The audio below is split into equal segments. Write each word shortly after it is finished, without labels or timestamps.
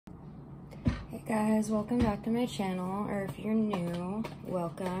Hey guys, welcome back to my channel, or if you're new,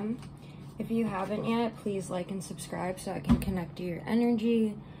 welcome. If you haven't yet, please like and subscribe so I can connect to your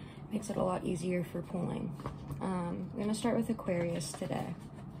energy. Makes it a lot easier for pulling. I'm gonna start with Aquarius today.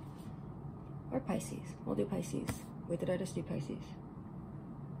 Or Pisces. We'll do Pisces. Wait, did I just do Pisces?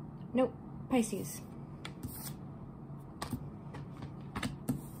 Nope, Pisces.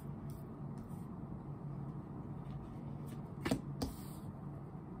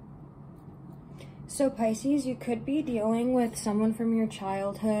 So Pisces, you could be dealing with someone from your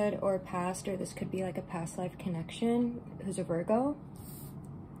childhood or past, or this could be like a past life connection who's a Virgo.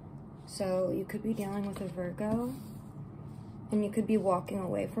 So you could be dealing with a Virgo, and you could be walking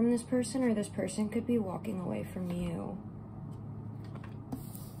away from this person, or this person could be walking away from you.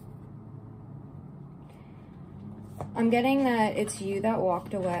 I'm getting that it's you that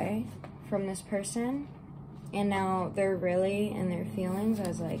walked away from this person, and now they're really in their feelings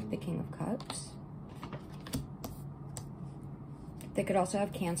as like the King of Cups. They could also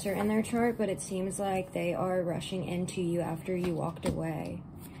have Cancer in their chart, but it seems like they are rushing into you after you walked away.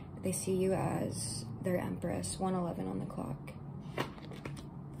 They see you as their Empress, 1:11 on the clock.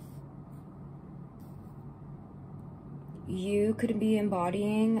 You could be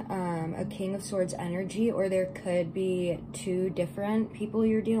embodying a King of Swords energy, or there could be two different people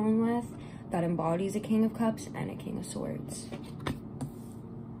you're dealing with that embodies a King of Cups and a King of Swords.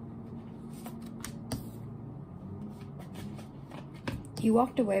 You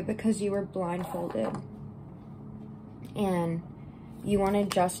walked away because you were blindfolded and you wanted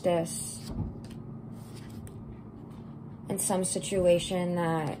justice in some situation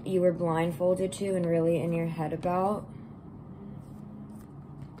that you were blindfolded to and really in your head about.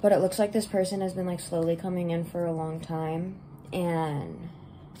 But it looks like this person has been like slowly coming in for a long time, and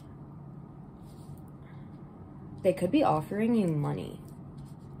they could be offering you money.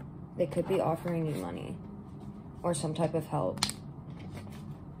 They could be offering you money or some type of help.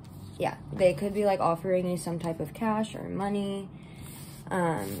 Yeah, they could be like offering you some type of cash or money.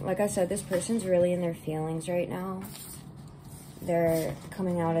 Like I said, this person's really in their feelings right now. They're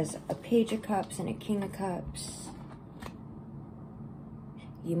coming out as a Page of Cups and a King of Cups.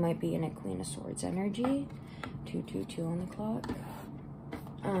 You might be in a Queen of Swords energy. 222 on the clock.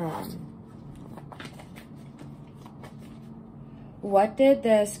 What did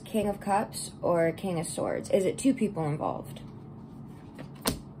this King of Cups or King of Swords? Is it two people involved?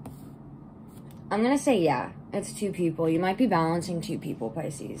 I'm going to say yeah, it's two people. You might be balancing two people,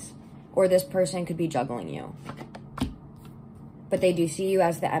 Pisces. Or this person could be juggling you. But they do see you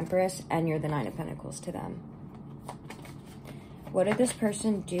as the Empress, and you're the Nine of Pentacles to them. What did this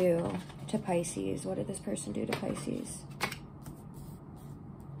person do to Pisces? What did this person do to Pisces?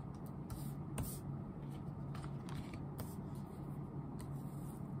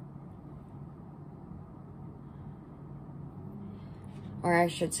 Or I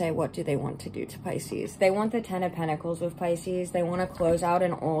should say, what do they want to do to Pisces? They want the 10 of Pentacles with Pisces. They want to close out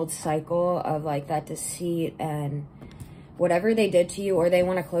an old cycle of like that deceit and whatever they did to you, or they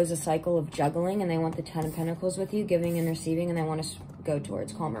want to close a cycle of juggling, and they want the 10 of Pentacles with you, giving and receiving, and they want to go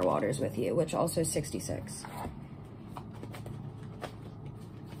towards calmer waters with you, which also is 66.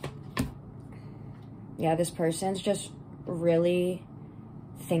 Yeah, this person's just really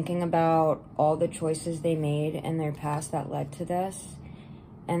thinking about all the choices they made in their past that led to this.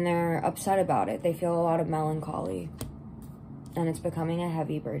 And they're upset about it. They feel a lot of melancholy. And it's becoming a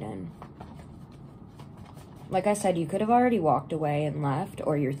heavy burden. Like I said, you could have already walked away and left,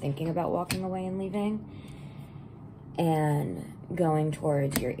 or you're thinking about walking away and leaving. And going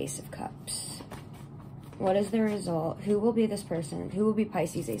towards your Ace of Cups. What is the result? Who will be this person? Who will be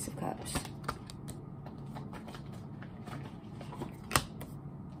Pisces Ace of Cups?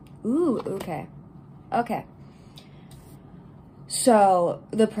 Ooh, okay. Okay. So,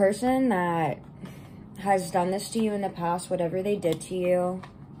 the person that has done this to you in the past, whatever they did to you,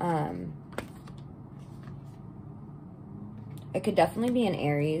 it could definitely be an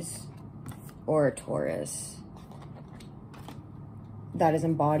Aries or a Taurus that is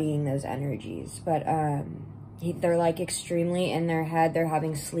embodying those energies. But they're like extremely in their head. They're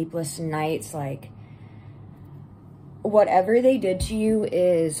having sleepless nights. Like, whatever they did to you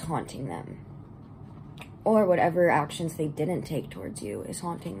is haunting them. Or whatever actions they didn't take towards you is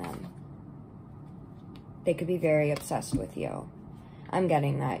haunting them. They could be very obsessed with you. I'm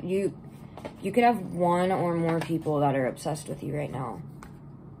getting that. You could have one or more people that are obsessed with you right now.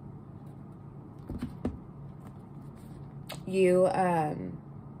 You,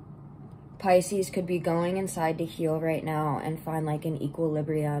 Pisces, could be going inside to heal right now and find like an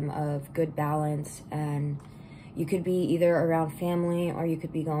equilibrium of good balance, and You could be either around family or you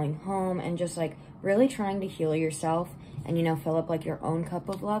could be going home and just like really trying to heal yourself and, you know, fill up like your own cup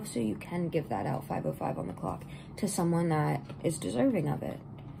of love so you can give that out 5:05 on the clock to someone that is deserving of it.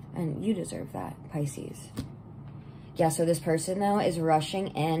 And you deserve that, Pisces. Yeah, so this person, though, is rushing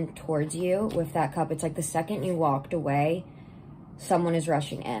in towards you with that cup. It's like the second you walked away, someone is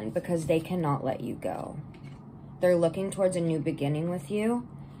rushing in because they cannot let you go. They're looking towards a new beginning with you.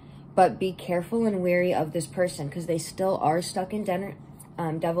 But be careful and wary of this person because they still are stuck in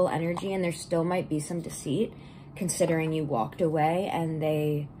devil energy, and there still might be some deceit considering you walked away and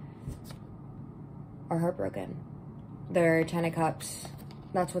they are heartbroken. They're 10 of Cups.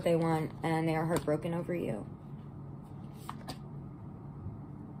 That's what they want, and they are heartbroken over you.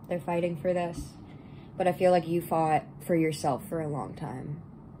 They're fighting for this. But I feel like you fought for yourself for a long time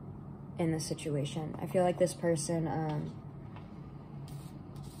in this situation. I feel like this person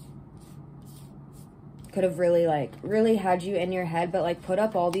could have really had you in your head, but like put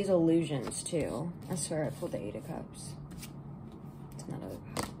up all these illusions too. I swear I pulled the 8 of Cups. It's another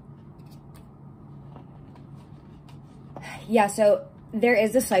cup. Yeah, so there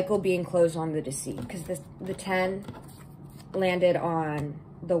is a cycle being closed on the deceit because the 10 landed on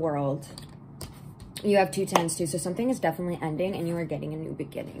the World. You have 2 10s too, so something is definitely ending and you are getting a new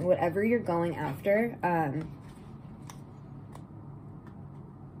beginning. Whatever you're going after,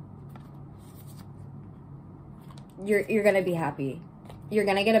 you're gonna be happy. You're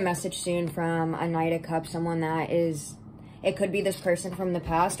gonna get a message soon from a Knight of Cups, someone that is, it could be this person from the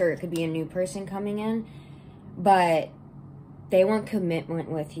past or it could be a new person coming in, but they want commitment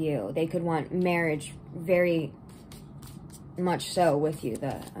with you. They could want marriage very much so with you.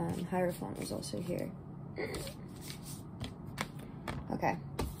 The Hierophant is also here. Okay,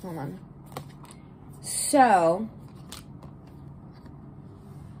 hold on. So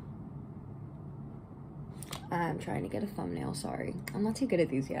I'm trying to get a thumbnail, sorry. I'm not too good at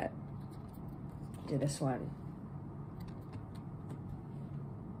these yet. Do this one.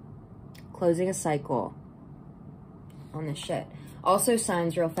 Closing a cycle on this shit. Also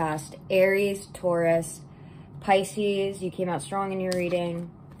signs real fast. Aries, Taurus, Pisces, you came out strong in your reading.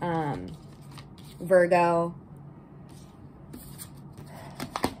 Virgo.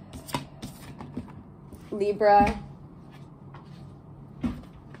 Libra.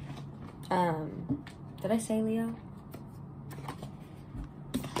 Did I say Leo?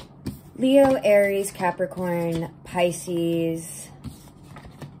 Leo, Aries, Capricorn, Pisces,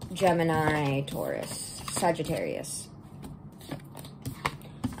 Gemini, Taurus, Sagittarius.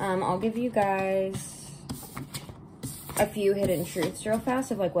 I'll give you guys a few hidden truths real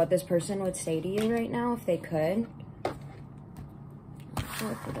fast of like what this person would say to you right now if they could.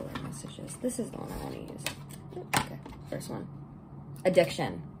 Look for the messages. This is the one I want to use. Okay, first one.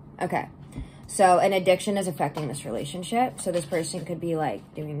 Addiction. Okay. So an addiction is affecting this relationship. So this person could be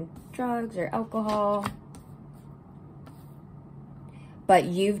like doing drugs or alcohol. But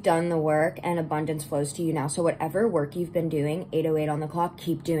you've done the work and abundance flows to you now. So whatever work you've been doing, 8:08 on the clock,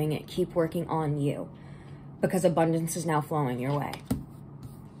 keep doing it. Keep working on you. Because abundance is now flowing your way.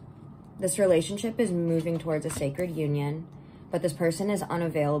 This relationship is moving towards a sacred union. But this person is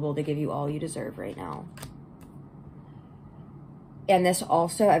unavailable to give you all you deserve right now. And this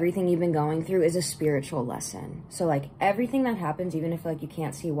also, everything you've been going through is a spiritual lesson. So like everything that happens, even if like you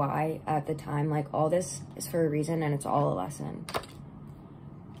can't see why at the time, like all this is for a reason and it's all a lesson.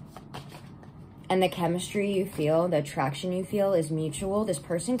 And the chemistry you feel, the attraction you feel is mutual. This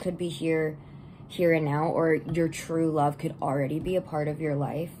person could be here and now, or your true love could already be a part of your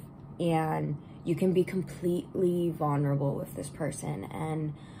life. And you can be completely vulnerable with this person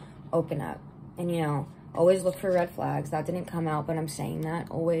and open up. And, you know, always look for red flags. That didn't come out, but I'm saying that.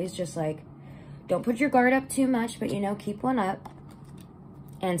 Always just like, don't put your guard up too much, but, you know, keep one up.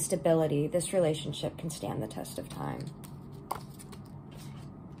 And stability. This relationship can stand the test of time.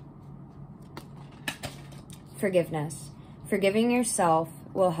 Forgiveness. Forgiving yourself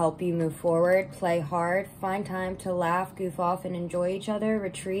will help you move forward, play hard, find time to laugh, goof off, and enjoy each other,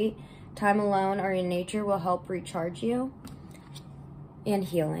 retreat. Time alone or in nature will help recharge you. And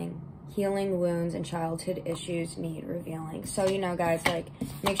healing. Healing wounds and childhood issues need revealing. So, you know, guys, like,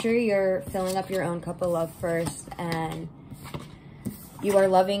 make sure you're filling up your own cup of love first and you are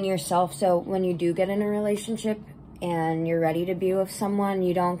loving yourself. So when you do get in a relationship and you're ready to be with someone,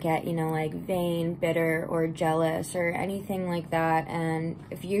 you don't get, you know, like vain, bitter, or jealous or anything like that. And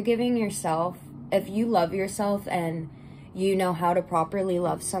if you're giving yourself, if you love yourself and you know how to properly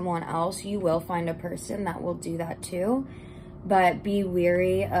love someone else, you will find a person that will do that too. But be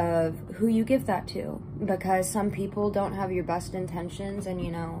wary of who you give that to, because some people don't have your best intentions, and you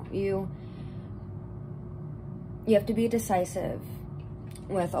know, You have to be decisive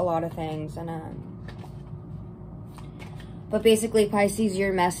with a lot of things. And but basically, Pisces,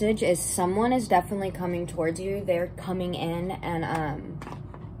 your message is someone is definitely coming towards you. They're coming in, and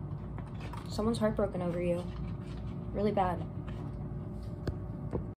someone's heartbroken over you. Really bad.